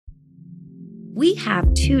We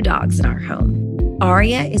have 2 dogs in our home.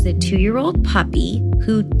 Aria is a 2-year-old puppy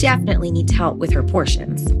who definitely needs help with her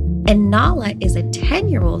portions. And Nala is a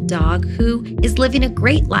 10-year-old dog who is living a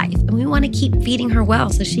great life, and we want to keep feeding her well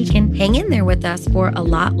so she can hang in there with us for a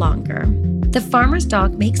lot longer. The farmer's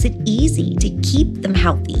dog makes it easy to keep them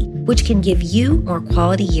healthy, which can give you more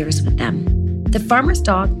quality years with them. The farmer's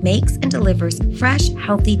dog makes and delivers fresh,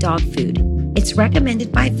 healthy dog food. It's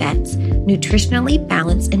recommended by vets, nutritionally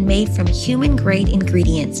balanced and made from human-grade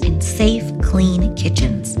ingredients in safe, clean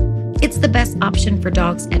kitchens. It's the best option for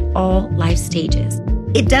dogs at all life stages.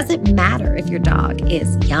 It doesn't matter if your dog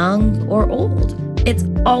is young or old. It's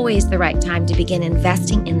always the right time to begin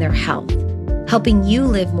investing in their health, helping you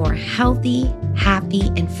live more healthy,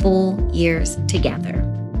 happy, and full years together.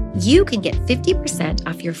 You can get 50%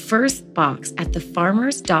 off your first box at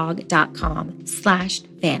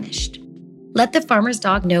thefarmersdog.com/vanished. Let the farmer's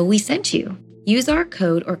dog know we sent you. Use our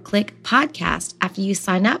code or click podcast after you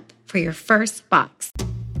sign up for your first box.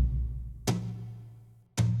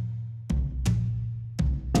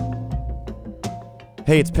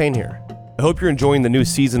 Hey, it's Payne here. I hope you're enjoying the new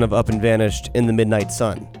season of Up and Vanished in the Midnight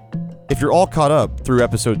Sun. If you're all caught up through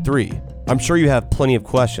episode 3, I'm sure you have plenty of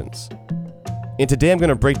questions. And today I'm going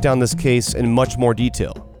to break down this case in much more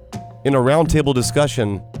detail, in a roundtable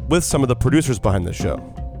discussion with some of the producers behind the show.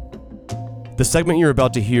 The segment you're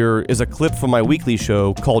about to hear is a clip from my weekly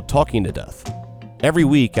show called Talking to Death. Every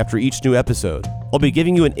week after each new episode, I'll be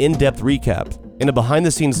giving you an in-depth recap and a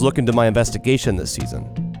behind-the-scenes look into my investigation this season,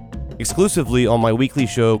 exclusively on my weekly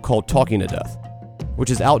show called Talking to Death,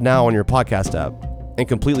 which is out now on your podcast app and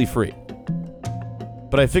completely free.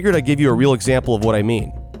 But I figured I'd give you a real example of what I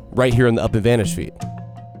mean, right here in the Up and Vanish feed.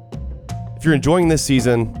 If you're enjoying this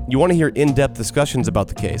season, you want to hear in-depth discussions about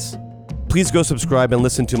the case, please go subscribe and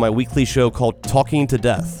listen to my weekly show called Talking to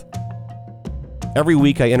Death. Every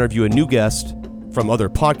week I interview a new guest from other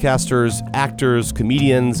podcasters, actors,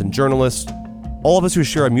 comedians, and journalists, all of us who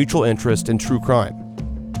share a mutual interest in true crime.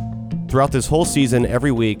 Throughout this whole season,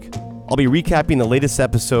 every week, I'll be recapping the latest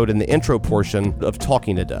episode in the intro portion of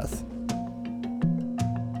Talking to Death.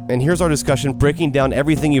 And here's our discussion breaking down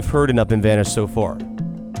everything you've heard in Up and Vanished so far.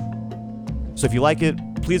 So if you like it,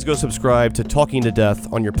 please go subscribe to Talking to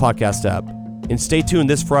Death on your podcast app, and stay tuned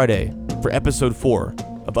this Friday for episode 4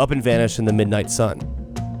 of Up and Vanish in the Midnight Sun.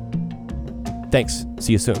 Thanks.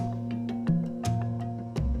 See you soon.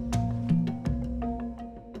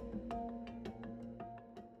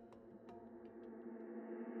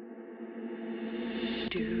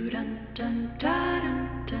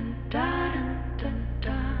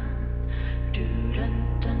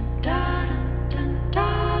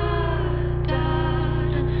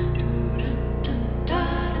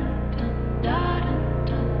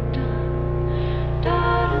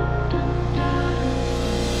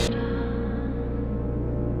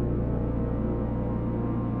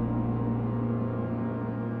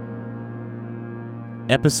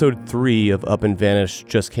 Episode 3 of Up and Vanish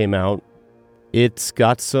just came out. It's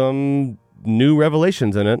got some new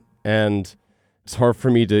revelations in it, and it's hard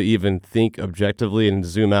for me to even think objectively and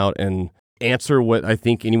zoom out and answer what I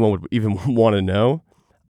think anyone would even want to know.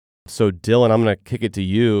 So Dylan, I'm going to kick it to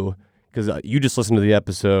you, because you just listened to the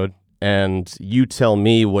episode, and you tell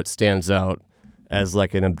me what stands out as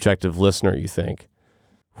like an objective listener, you think.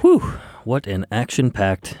 Whew, what an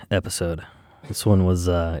action-packed episode. This one was,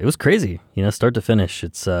 it was crazy, start to finish.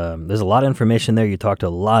 It's, there's a lot of information there. You talk to a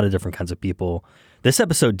lot of different kinds of people. This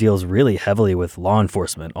episode deals really heavily with law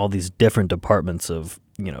enforcement, all these different departments of,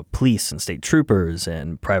 police and state troopers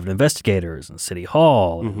and private investigators and city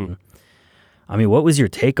hall. Mm-hmm. And, I mean, what was your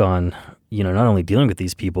take on, not only dealing with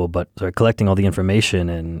these people, but collecting all the information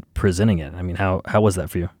and presenting it? I mean, how was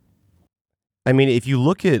that for you? I mean, if you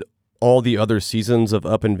look at all the other seasons of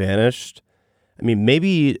Up and Vanished, I mean,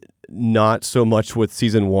 maybe not so much with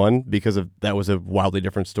season 1 because that was a wildly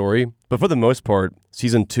different story. But for the most part,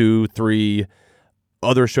 season 2, 3,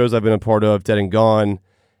 other shows I've been a part of, Dead and Gone,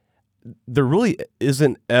 there really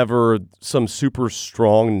isn't ever some super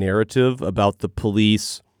strong narrative about the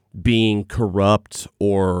police being corrupt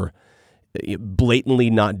or blatantly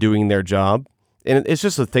not doing their job. And it's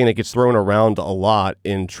just a thing that gets thrown around a lot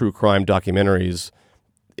in true crime documentaries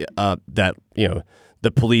that,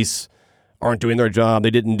 the police aren't doing their job, they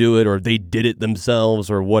didn't do it, or they did it themselves,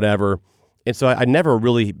 or whatever. And so I never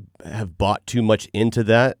really have bought too much into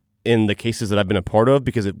that in the cases that I've been a part of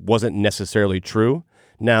because it wasn't necessarily true.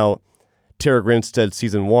 Now, Tara Grinstead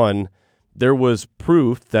season 1, there was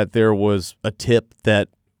proof that there was a tip that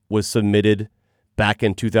was submitted back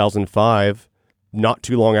in 2005, not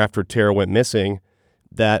too long after Tara went missing,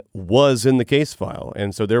 that was in the case file.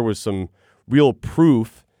 And so there was some real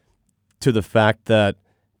proof to the fact that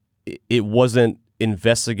it wasn't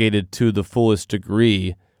investigated to the fullest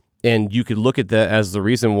degree, and you could look at that as the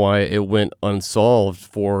reason why it went unsolved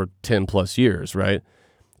for 10 plus years, right?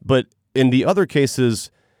 But in the other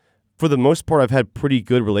cases, for the most part, I've had pretty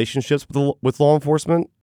good relationships with law enforcement.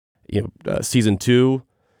 Season 2,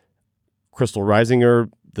 Crystal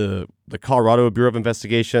Reisinger, the Colorado Bureau of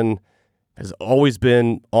Investigation has always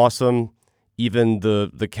been awesome. Even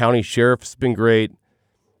the county sheriff's been great.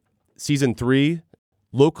 Season 3,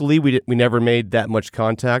 locally, we never made that much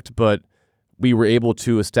contact, but we were able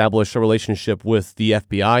to establish a relationship with the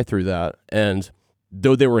FBI through that. And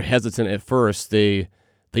though they were hesitant at first, they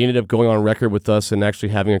ended up going on record with us and actually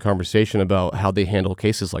having a conversation about how they handle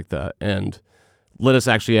cases like that and let us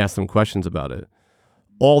actually ask them questions about it.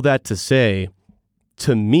 All that to say,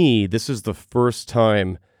 to me, this is the first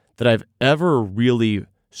time that I've ever really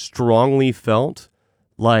strongly felt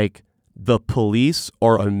like the police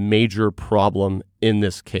are a major problem in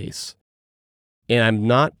this case. And I'm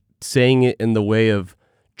not saying it in the way of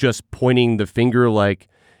just pointing the finger like,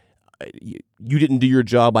 you didn't do your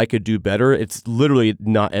job, I could do better. It's literally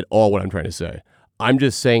not at all what I'm trying to say. I'm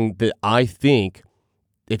just saying that I think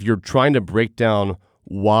if you're trying to break down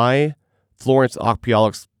why Florence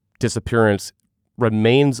Okpiolik's disappearance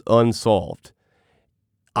remains unsolved,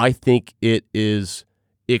 I think it is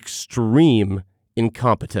extreme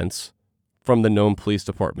incompetence from the Nome Police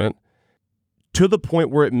Department to the point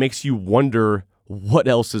where it makes you wonder what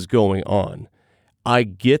else is going on. I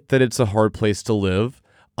get that it's a hard place to live.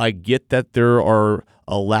 I get that there are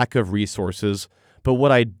a lack of resources, but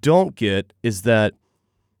what I don't get is that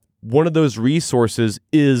one of those resources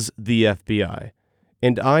is the FBI.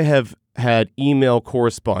 And I have had email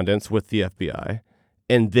correspondence with the FBI,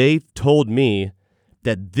 and they've told me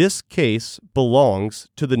that this case belongs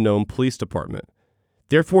to the Nome Police Department.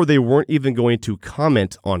 Therefore, they weren't even going to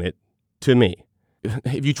comment on it to me.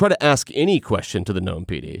 If you try to ask any question to the Nome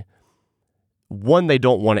PD, one, they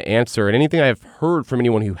don't want to answer, and anything I've heard from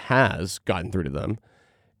anyone who has gotten through to them,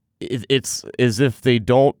 it's as if they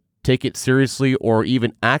don't take it seriously or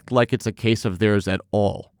even act like it's a case of theirs at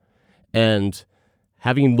all. And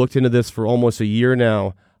having looked into this for almost a year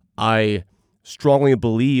now, I strongly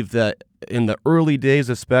believe that in the early days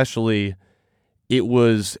especially, it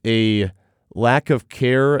was a lack of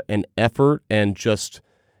care and effort and just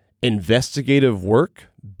investigative work,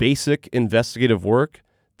 basic investigative work,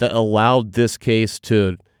 that allowed this case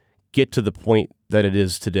to get to the point that it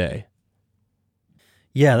is today.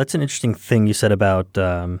 Yeah, that's an interesting thing you said about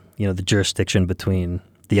the jurisdiction between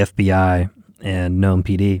the FBI and Nome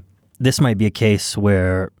PD. This might be a case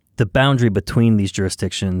where the boundary between these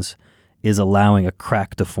jurisdictions is allowing a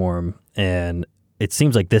crack to form, and it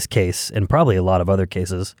seems like this case, and probably a lot of other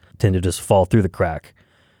cases, tend to just fall through the crack.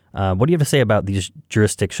 What do you have to say about these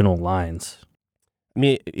jurisdictional lines? I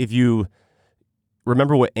mean, if you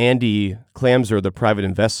remember what Andy Clamser, the private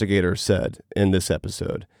investigator, said in this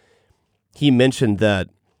episode, he mentioned that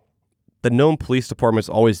the Nome Police Department's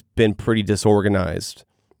always been pretty disorganized.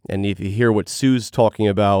 And if you hear what Sue's talking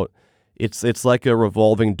about, it's like a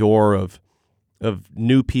revolving door of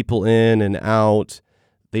new people in and out.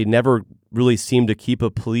 They never really seem to keep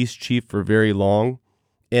a police chief for very long.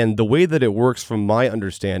 And the way that it works, from my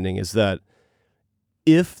understanding, is that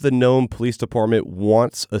if the Nome Police Department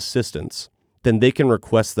wants assistance, then they can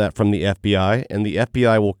request that from the FBI, and the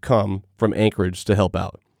FBI will come from Anchorage to help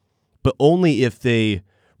out. But only if they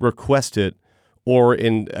request it, or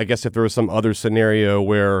I guess if there was some other scenario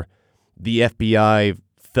where the FBI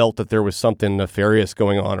felt that there was something nefarious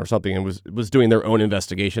going on or something and was doing their own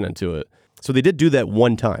investigation into it. So they did do that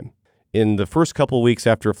one time. In the first couple of weeks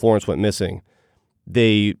after Florence went missing,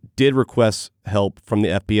 they did request help from the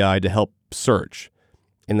FBI to help search.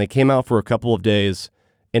 And they came out for a couple of days,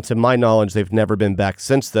 and to my knowledge, they've never been back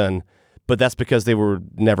since then, but that's because they were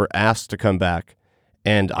never asked to come back.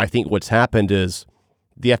 And I think what's happened is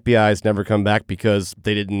the FBI has never come back because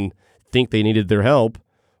they didn't think they needed their help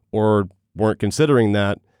or weren't considering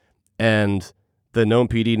that. And the Nome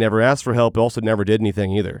PD never asked for help, also never did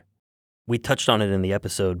anything either. We touched on it in the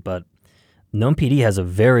episode, but Nome PD has a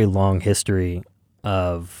very long history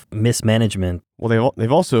of mismanagement. Well,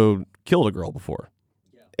 they've also killed a girl before.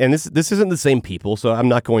 And this isn't the same people, so I'm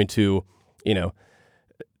not going to,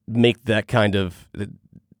 make that kind of...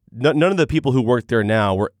 None of the people who work there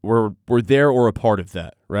now were there or a part of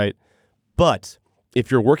that, right? But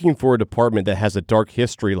if you're working for a department that has a dark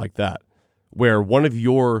history like that, where one of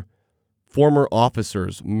your former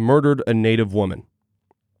officers murdered a Native woman,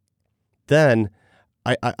 then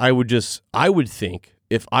I would think,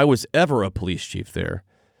 if I was ever a police chief there,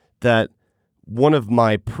 that one of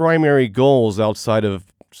my primary goals outside of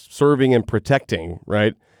serving and protecting,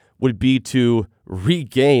 right, would be to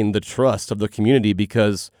regain the trust of the community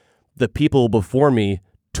because the people before me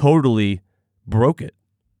totally broke it,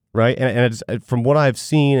 right? And it's, from what I've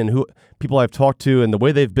seen and who people I've talked to and the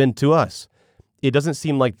way they've been to us, it doesn't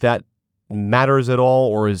seem like that matters at all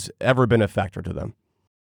or has ever been a factor to them.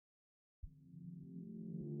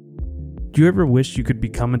 Do you ever wish you could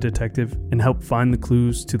become a detective and help find the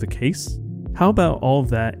clues to the case? How about all of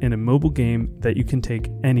that in a mobile game that you can take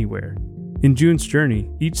anywhere? In June's Journey,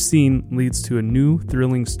 each scene leads to a new,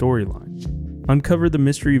 thrilling storyline. Uncover the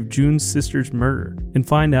mystery of June's sister's murder and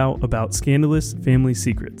find out about scandalous family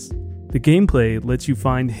secrets. The gameplay lets you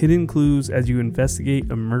find hidden clues as you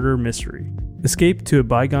investigate a murder mystery. Escape to a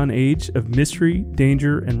bygone age of mystery,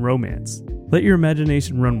 danger, and romance. Let your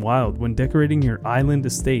imagination run wild when decorating your island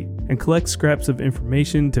estate and collect scraps of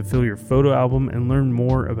information to fill your photo album and learn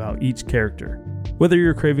more about each character. Whether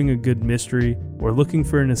you're craving a good mystery or looking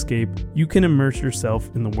for an escape, you can immerse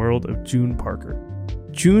yourself in the world of June Parker.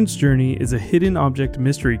 June's Journey is a hidden object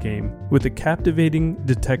mystery game with a captivating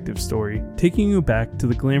detective story taking you back to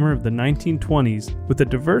the glamour of the 1920s with a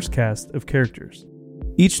diverse cast of characters.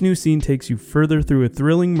 Each new scene takes you further through a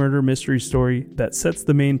thrilling murder mystery story that sets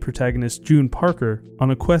the main protagonist, June Parker,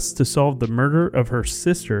 on a quest to solve the murder of her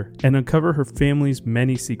sister and uncover her family's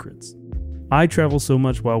many secrets. I travel so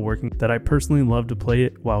much while working that I personally love to play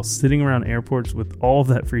it while sitting around airports with all of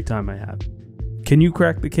that free time I have. Can you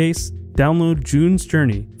crack the case? Download June's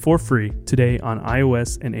Journey for free today on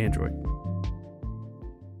iOS and Android.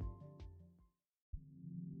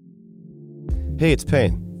 Hey, it's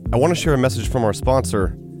Payne. I want to share a message from our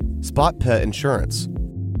sponsor, Spot Pet Insurance.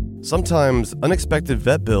 Sometimes unexpected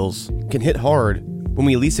vet bills can hit hard when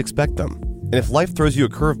we least expect them. And if life throws you a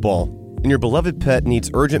curveball and your beloved pet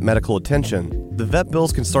needs urgent medical attention, the vet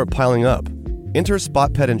bills can start piling up. Enter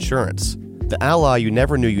Spot Pet Insurance, the ally you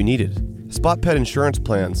never knew you needed. Spot Pet insurance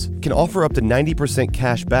plans can offer up to 90%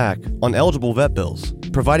 cash back on eligible vet bills,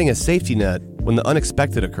 providing a safety net when the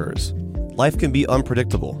unexpected occurs. Life can be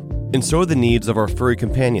unpredictable, and so are the needs of our furry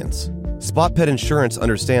companions. Spot Pet Insurance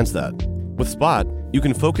understands that. With Spot, you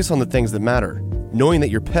can focus on the things that matter, knowing that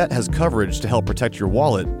your pet has coverage to help protect your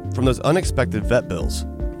wallet from those unexpected vet bills.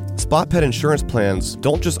 Spot Pet Insurance plans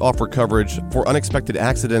don't just offer coverage for unexpected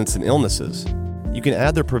accidents and illnesses. You can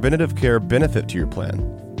add their preventative care benefit to your plan,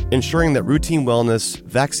 ensuring that routine wellness,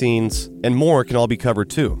 vaccines, and more can all be covered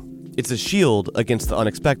too. It's a shield against the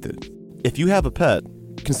unexpected. If you have a pet,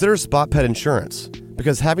 consider Spot Pet Insurance,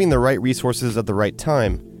 because having the right resources at the right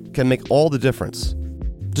time can make all the difference.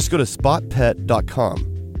 Just go to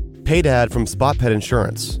spotpet.com. Paid ad from Spot Pet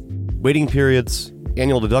Insurance. Waiting periods,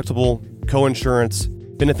 annual deductible, co-insurance,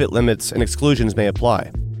 benefit limits, and exclusions may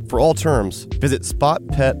apply. For all terms, visit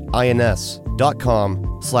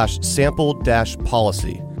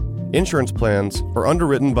spotpetins.com/sample-policy. Insurance plans are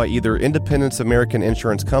underwritten by either Independence American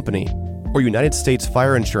Insurance Company or United States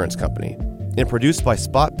Fire Insurance Company and produced by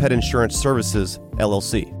Spot Pet Insurance Services,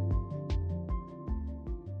 LLC.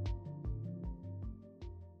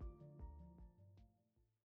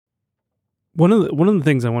 One of the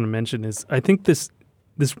things I want to mention is I think this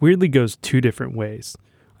weirdly goes two different ways.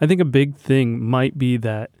 I think a big thing might be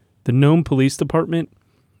that the Nome Police Department,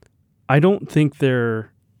 I don't think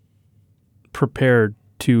they're prepared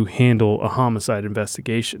to handle a homicide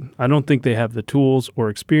investigation. I don't think they have the tools or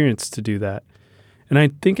experience to do that. And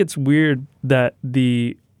I think it's weird that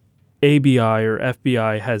the ABI or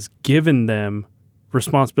FBI has given them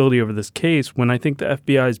responsibility over this case when I think the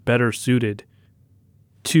FBI is better suited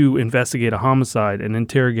to investigate a homicide and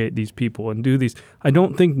interrogate these people and do these. I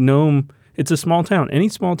don't think Nome, it's a small town. Any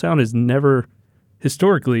small town is never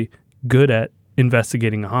historically good at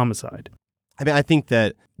investigating a homicide. I mean, I think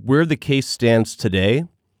that where the case stands today,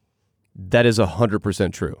 that is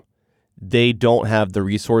 100% true. They don't have the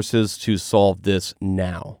resources to solve this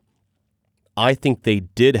now. I think they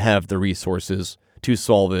did have the resources to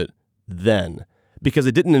solve it then, because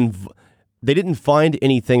they didn't find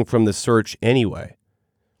anything from the search anyway.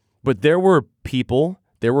 But there were people,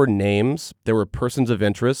 there were names, there were persons of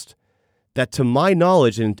interest that, to my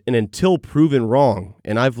knowledge, and until proven wrong,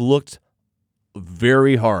 and I've looked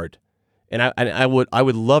very hard, and I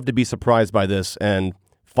would love to be surprised by this and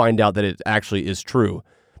find out that it actually is true.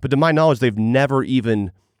 But to my knowledge, they've never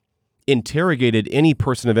even interrogated any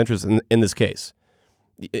person of interest in this case,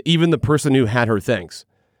 even the person who had her things.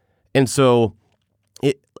 And so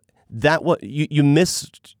you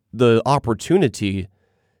missed the opportunity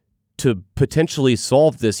to potentially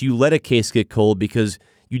solve this. You let a case get cold because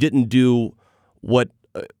you didn't do what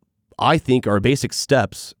I think are basic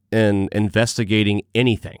steps in investigating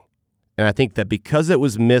anything. And I think that because it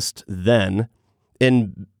was missed then,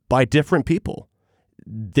 and by different people.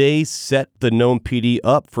 They set the Nome PD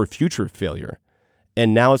up for future failure.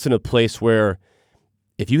 And now it's in a place where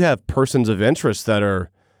if you have persons of interest that are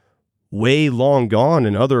way long gone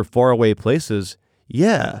in other faraway places,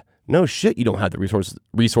 yeah, no shit, you don't have the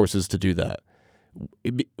resources to do that.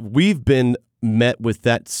 We've been met with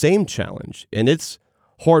that same challenge, and it's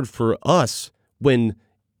hard for us when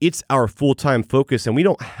it's our full-time focus and we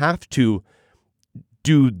don't have to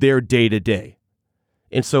do their day-to-day.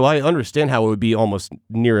 And so I understand how it would be almost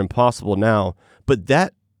near impossible now, but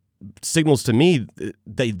that signals to me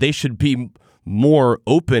that they should be more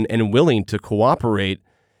open and willing to cooperate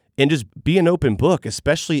and just be an open book,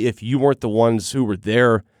 especially if you weren't the ones who were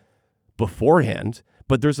there beforehand.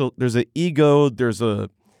 But there's an ego, there's all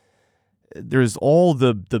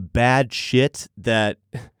the bad shit that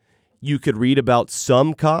you could read about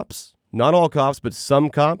some cops, not all cops, but some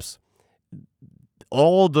cops.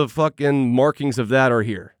 All the fucking markings of that are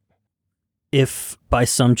here. If by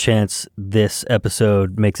some chance this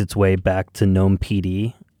episode makes its way back to Nome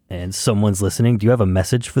PD and someone's listening, do you have a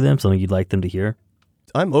message for them, something you'd like them to hear?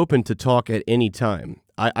 I'm open to talk at any time.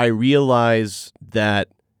 I realize that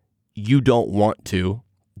you don't want to.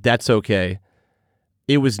 That's okay.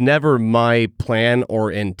 It was never my plan or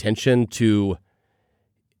intention to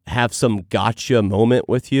have some gotcha moment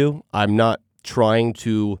with you. I'm not trying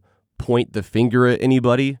to point the finger at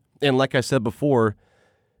anybody. And like I said before,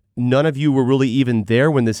 none of you were really even there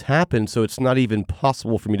when this happened, so it's not even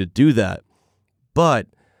possible for me to do that. But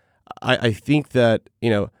I think that,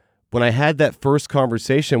 when I had that first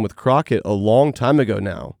conversation with Crockett a long time ago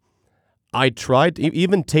now, I tried,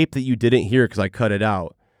 even tape that you didn't hear because I cut it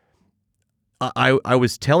out, I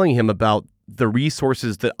was telling him about the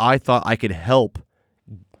resources that I thought I could help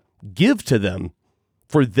give to them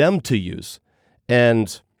for them to use.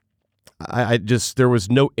 And there was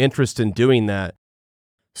no interest in doing that.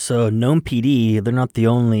 So Nome PD, they're not the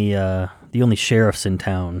only sheriffs in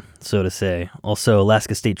town, so to say. Also,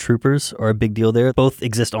 Alaska State Troopers are a big deal there. Both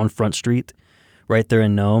exist on Front Street, right there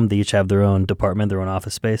in Nome. They each have their own department, their own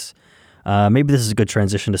office space. Maybe this is a good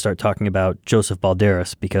transition to start talking about Joseph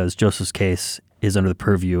Balderas, because Joseph's case is under the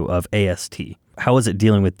purview of AST. How is it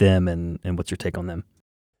dealing with them, and what's your take on them?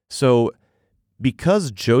 So,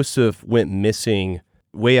 because Joseph went missing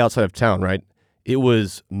way outside of town, right? It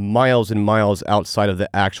was miles and miles outside of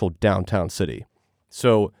the actual downtown city.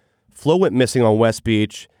 So Flo went missing on West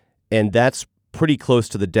Beach, and that's pretty close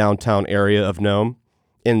to the downtown area of Nome,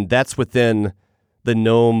 and that's within the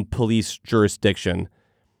Nome police jurisdiction.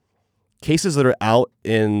 Cases that are out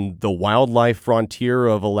in the wildlife frontier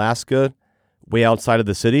of Alaska, way outside of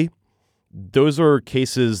the city, those are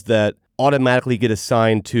cases that automatically get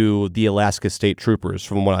assigned to the Alaska State Troopers,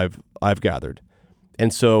 from what I've gathered.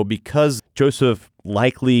 And so because Joseph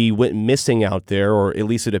likely went missing out there, or at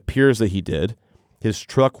least it appears that he did, his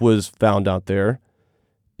truck was found out there.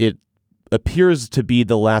 It appears to be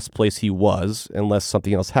the last place he was, unless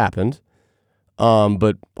something else happened.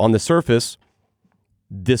 But on the surface,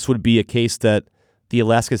 this would be a case that the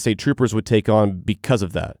Alaska State Troopers would take on because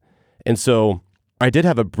of that. And so I did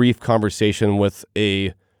have a brief conversation with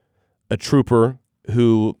a trooper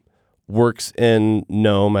who works in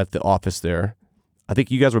Nome at the office there. I think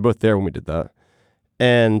you guys were both there when we did that.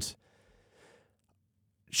 And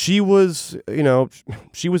she was,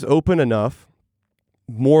 she was open enough,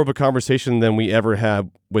 more of a conversation than we ever had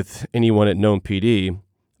with anyone at Nome PD.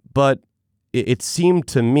 But it seemed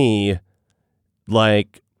to me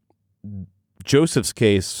like Joseph's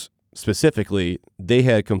case specifically, they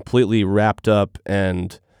had completely wrapped up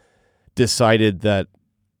and decided that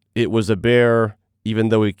it was a bear, even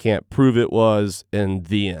though we can't prove it was, in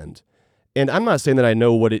the end. And I'm not saying that I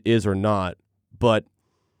know what it is or not, but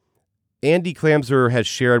Andy Clamser has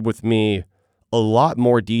shared with me a lot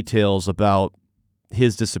more details about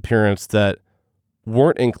his disappearance that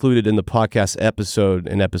weren't included in the podcast episode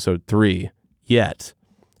in episode 3 yet.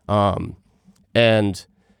 And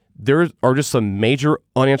there are just some major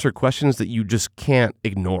unanswered questions that you just can't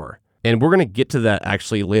ignore. And we're going to get to that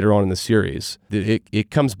actually later on in the series. It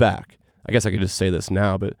comes back. I guess I could just say this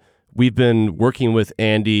now, but we've been working with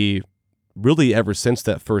Andy really ever since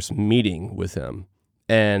that first meeting with him.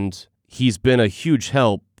 And he's been a huge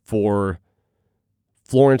help for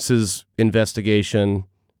Florence's investigation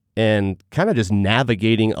and kind of just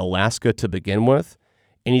navigating Alaska to begin with.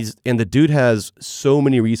 And the dude has so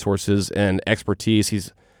many resources and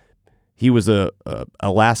expertise. He was a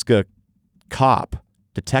Alaska cop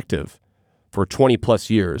detective for 20 plus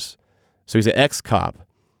years. So he's an ex-cop,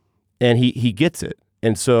 and he gets it.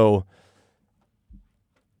 And so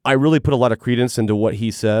I really put a lot of credence into what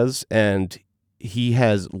he says, and he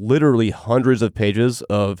has literally hundreds of pages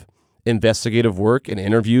of investigative work and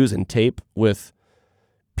interviews and tape with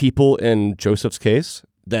people in Joseph's case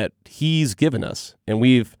that he's given us. And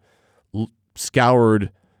we've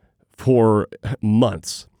scoured for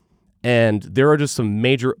months. And there are just some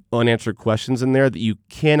major unanswered questions in there that you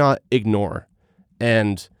cannot ignore.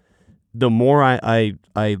 And the more I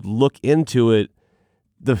look into it,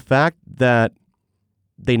 the fact that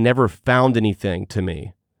they never found anything to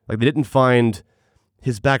me, like they didn't find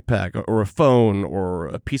his backpack or a phone or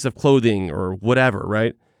a piece of clothing or whatever,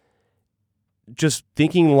 right? Just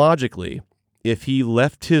thinking logically, if he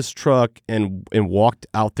left his truck and walked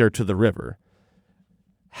out there to the river,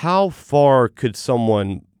 how far could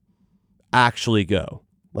someone actually go?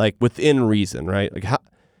 Like within reason, right? Like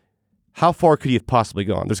how far could he have possibly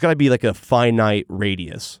gone? There's got to be like a finite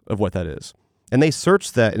radius of what that is. And they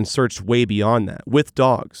searched that and searched way beyond that with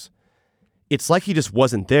dogs. It's like he just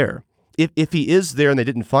wasn't there. If he is there and they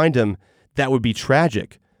didn't find him, that would be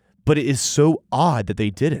tragic. But it is so odd that they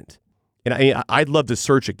didn't. And I'd love to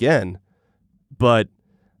search again, but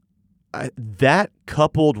that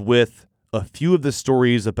coupled with a few of the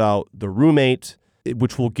stories about the roommate,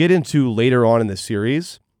 which we'll get into later on in the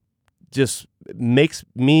series, just makes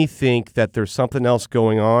me think that there's something else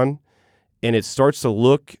going on, and it starts to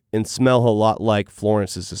look and smell a lot like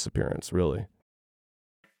Florence's disappearance, really.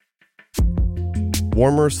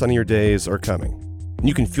 Warmer, sunnier days are coming, and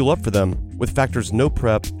you can fuel up for them with Factor's no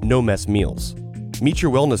prep, no mess meals. Meet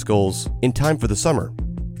your wellness goals in time for the summer,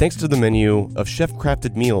 thanks to the menu of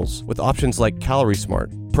chef-crafted meals with options like Calorie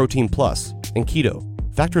Smart, Protein Plus, and Keto.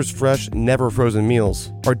 Factor's fresh, never frozen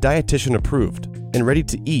meals are dietitian approved and ready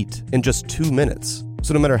to eat in just 2 minutes.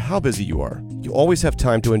 So no matter how busy you are, you always have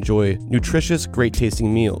time to enjoy nutritious, great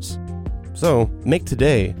tasting meals. So make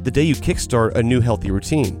today the day you kickstart a new healthy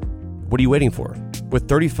routine. What are you waiting for? With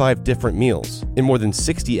 35 different meals and more than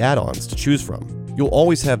 60 add-ons to choose from, you'll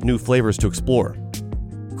always have new flavors to explore.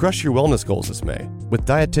 Crush your wellness goals this May with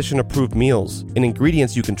dietitian-approved meals and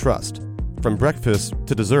ingredients you can trust. From breakfast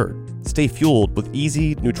to dessert, stay fueled with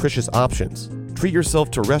easy, nutritious options. Treat yourself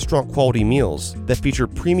to restaurant-quality meals that feature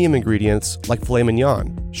premium ingredients like filet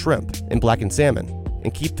mignon, shrimp, and blackened salmon,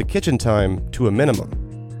 and keep the kitchen time to a minimum.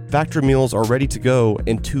 Factor meals are ready to go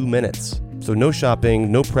in 2 minutes, so no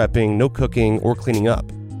shopping, no prepping, no cooking, or cleaning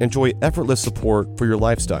up. Enjoy effortless support for your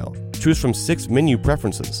lifestyle. Choose from 6 menu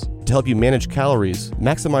preferences to help you manage calories,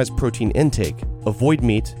 maximize protein intake, avoid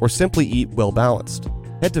meat, or simply eat well-balanced.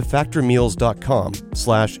 Head to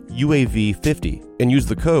factormeals.com/UAV50 and use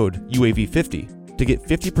the code UAV50 to get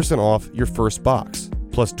 50% off your first box,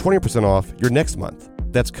 plus 20% off your next month.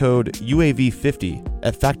 That's code UAV50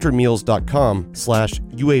 at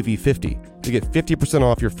factormeals.com/UAV50 to get 50%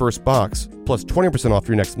 off your first box, plus 20% off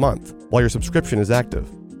your next month while your subscription is active.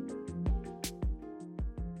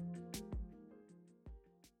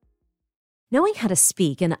 Knowing how to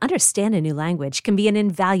speak and understand a new language can be an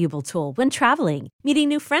invaluable tool when traveling, meeting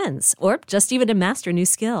new friends, or just even to master a new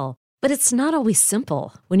skill. But it's not always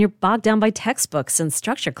simple when you're bogged down by textbooks and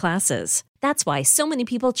structure classes. That's why so many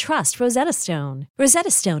people trust Rosetta Stone. Rosetta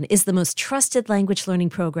Stone is the most trusted language learning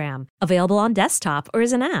program, available on desktop or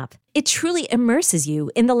as an app. It truly immerses you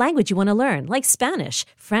in the language you want to learn, like Spanish,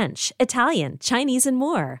 French, Italian, Chinese, and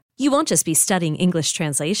more. You won't just be studying English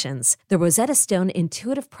translations. The Rosetta Stone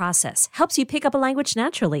intuitive process helps you pick up a language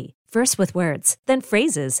naturally, first with words, then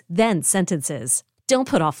phrases, then sentences. Don't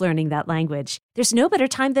put off learning that language. There's no better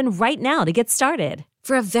time than right now to get started.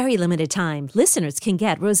 For a very limited time, listeners can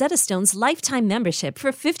get Rosetta Stone's lifetime membership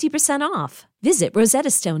for 50% off. Visit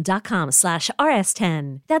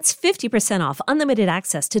rosettastone.com/rs10. That's 50% off unlimited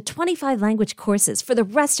access to 25 language courses for the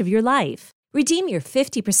rest of your life. Redeem your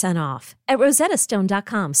 50% off at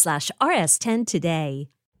rosettastone.com/rs10 today.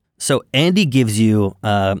 So Andy gives you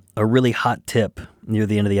a really hot tip near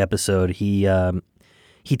the end of the episode.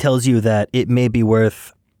 He tells you that it may be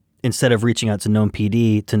worth, instead of reaching out to Nome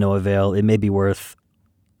PD to no avail, it may be worth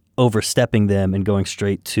overstepping them and going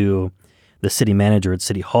straight to the city manager at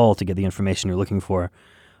City Hall to get the information you're looking for.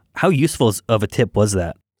 How useful of a tip was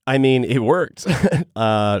that? I mean, it worked.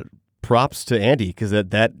 Props to Andy, because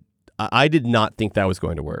that I did not think that was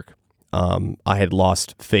going to work. I had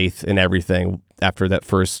lost faith in everything after that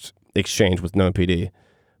first exchange with Nome PD.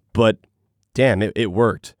 But damn, it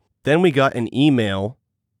worked. Then we got an email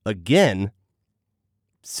again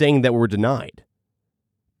saying that we're denied,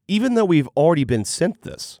 even though we've already been sent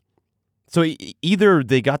this. So either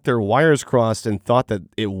they got their wires crossed and thought that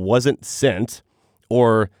it wasn't sent,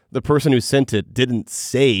 or the person who sent it didn't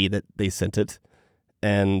say that they sent it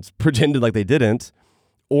and pretended like they didn't,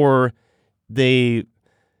 or they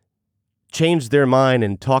changed their mind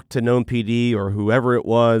and talked to Known PD or whoever it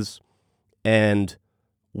was and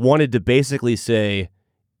wanted to basically say,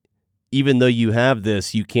 even though you have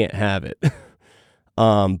this, you can't have it.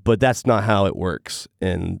 But that's not how it works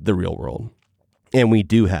in the real world. And we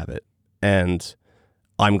do have it. And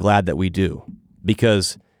I'm glad that we do,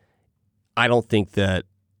 because I don't think that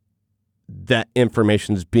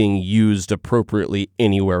information is being used appropriately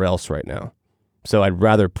anywhere else right now. So I'd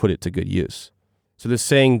rather put it to good use. So they're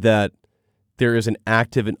saying that there is an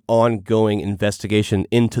active and ongoing investigation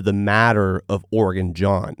into the matter of Oregon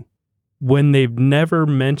John, when they've never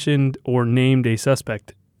mentioned or named a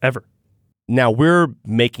suspect ever. Now we're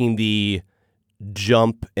making the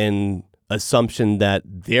jump and assumption that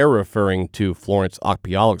they're referring to Florence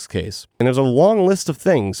Okpiolik's case. And there's a long list of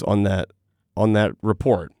things on that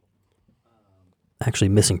report. Actually,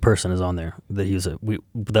 missing person is on there. That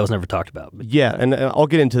that was never talked about. But. Yeah, and I'll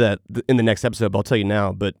get into that in the next episode, but I'll tell you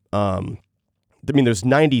now. But there's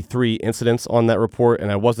 93 incidents on that report,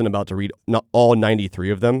 and I wasn't about to read not all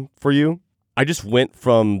 93 of them for you. I just went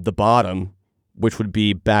from the bottom, which would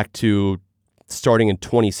be back to starting in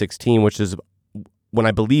 2016, which is when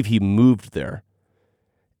I believe he moved there.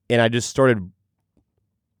 And I just started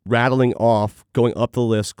rattling off, going up the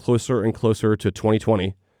list closer and closer to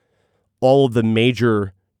 2020, all of the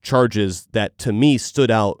major charges that to me stood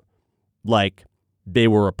out like they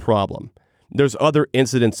were a problem. There's other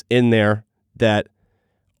incidents in there that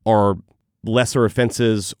are lesser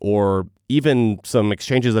offenses or even some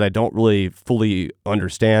exchanges that I don't really fully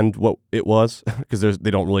understand what it was because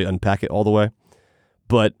they don't really unpack it all the way.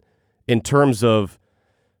 But in terms of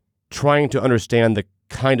trying to understand the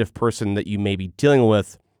kind of person that you may be dealing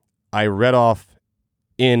with, I read off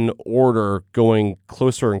in order, going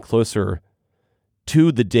closer and closer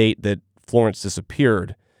to the date that Florence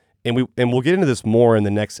disappeared. And we'll get into this more in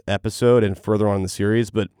the next episode and further on in the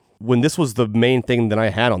series. But when this was the main thing that I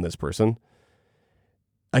had on this person,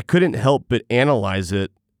 I couldn't help but analyze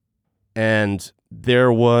it. And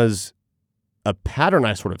there was a pattern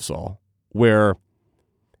I sort of saw where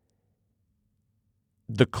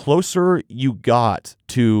the closer you got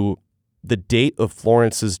to the date of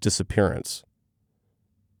Florence's disappearance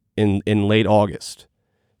in late August,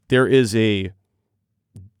 there is a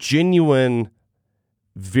genuine,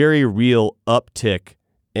 very real uptick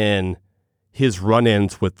in his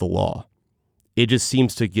run-ins with the law. It just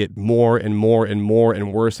seems to get more and more and more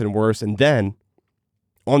and worse and worse. And then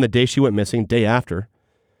on the day she went missing, day after,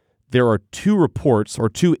 there are two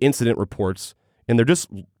incident reports, and they're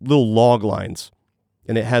just little log lines.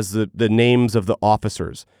 And it has the names of the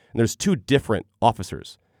officers. And there's two different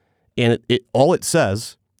officers. And it all it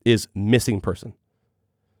says is missing person.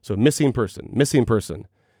 So missing person,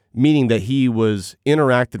 meaning that he was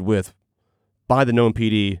interacted with by the known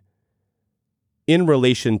PD in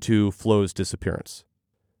relation to Flo's disappearance.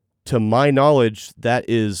 To my knowledge, that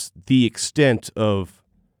is the extent of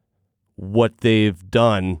what they've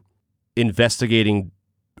done investigating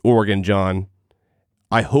Oregon John.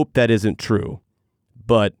 I hope that isn't true,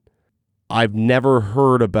 but I've never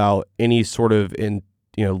heard about any sort of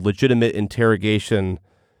legitimate interrogation.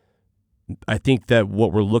 I think that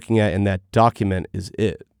what we're looking at in that document is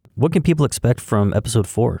it. What can people expect from episode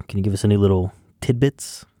 4? Can you give us any little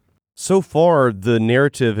tidbits? So far, the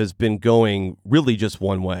narrative has been going really just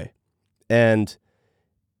one way. And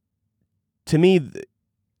to me,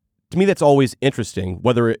 that's always interesting,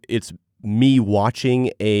 whether it's me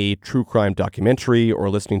watching a true crime documentary or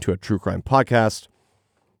listening to a true crime podcast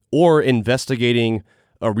or investigating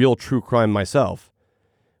a real true crime myself.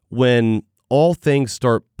 When all things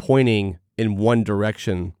start pointing in one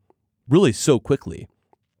direction really so quickly,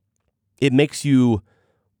 it makes you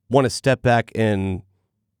want to step back and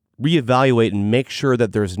reevaluate and make sure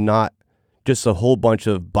that there's not just a whole bunch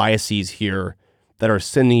of biases here that are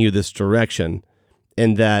sending you this direction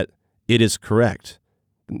and that it is correct.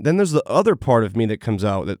 Then there's the other part of me that comes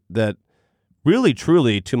out that really,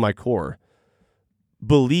 truly, to my core,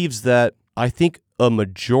 believes that I think a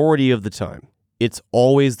majority of the time, it's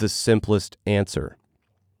always the simplest answer.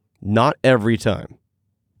 Not every time,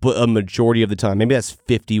 but a majority of the time. Maybe that's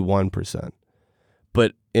 51%.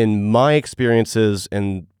 But in my experiences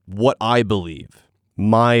and what I believe,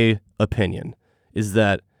 my opinion, is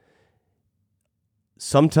that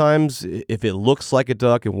sometimes if it looks like a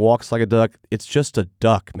duck and walks like a duck, it's just a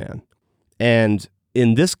duck, man. And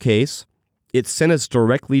in this case, it sent us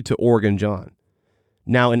directly to Oregon John.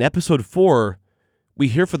 Now, in episode 4, we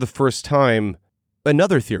hear for the first time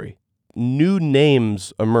another theory. New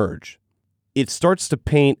names emerge. It starts to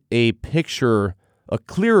paint a picture, a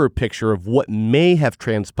clearer picture of what may have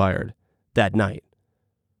transpired that night.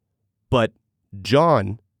 But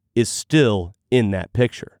John is still in that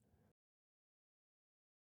picture.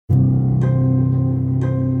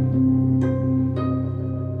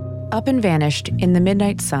 Up and Vanished in the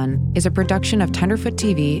Midnight Sun is a production of Tenderfoot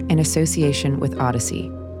TV in association with Odyssey.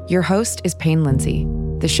 Your host is Payne Lindsey.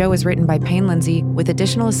 The show is written by Payne Lindsey with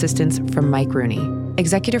additional assistance from Mike Rooney.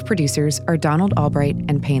 Executive producers are Donald Albright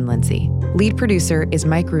and Payne Lindsey. Lead producer is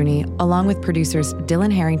Mike Rooney, along with producers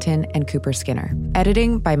Dylan Harrington and Cooper Skinner.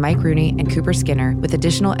 Editing by Mike Rooney and Cooper Skinner, with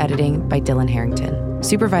additional editing by Dylan Harrington.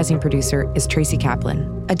 Supervising producer is Tracy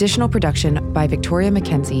Kaplan. Additional production by Victoria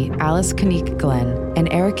McKenzie, Alice Kanique Glenn,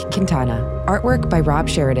 and Eric Quintana. Artwork by Rob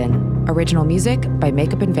Sheridan. Original music by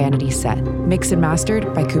Makeup and Vanity Set. Mixed and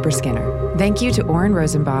mastered by Cooper Skinner. Thank you to Oren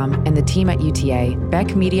Rosenbaum and the team at UTA,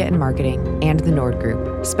 Beck Media and Marketing, and the Nord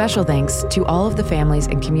Group. Special thanks to all of the families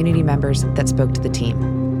and community members that spoke to the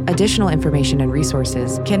team. Additional information and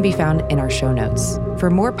resources can be found in our show notes. For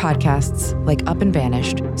more podcasts like Up and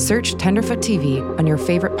Vanished, search Tenderfoot TV on your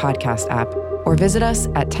favorite podcast app or visit us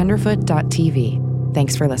at tenderfoot.tv.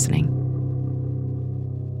 Thanks for listening.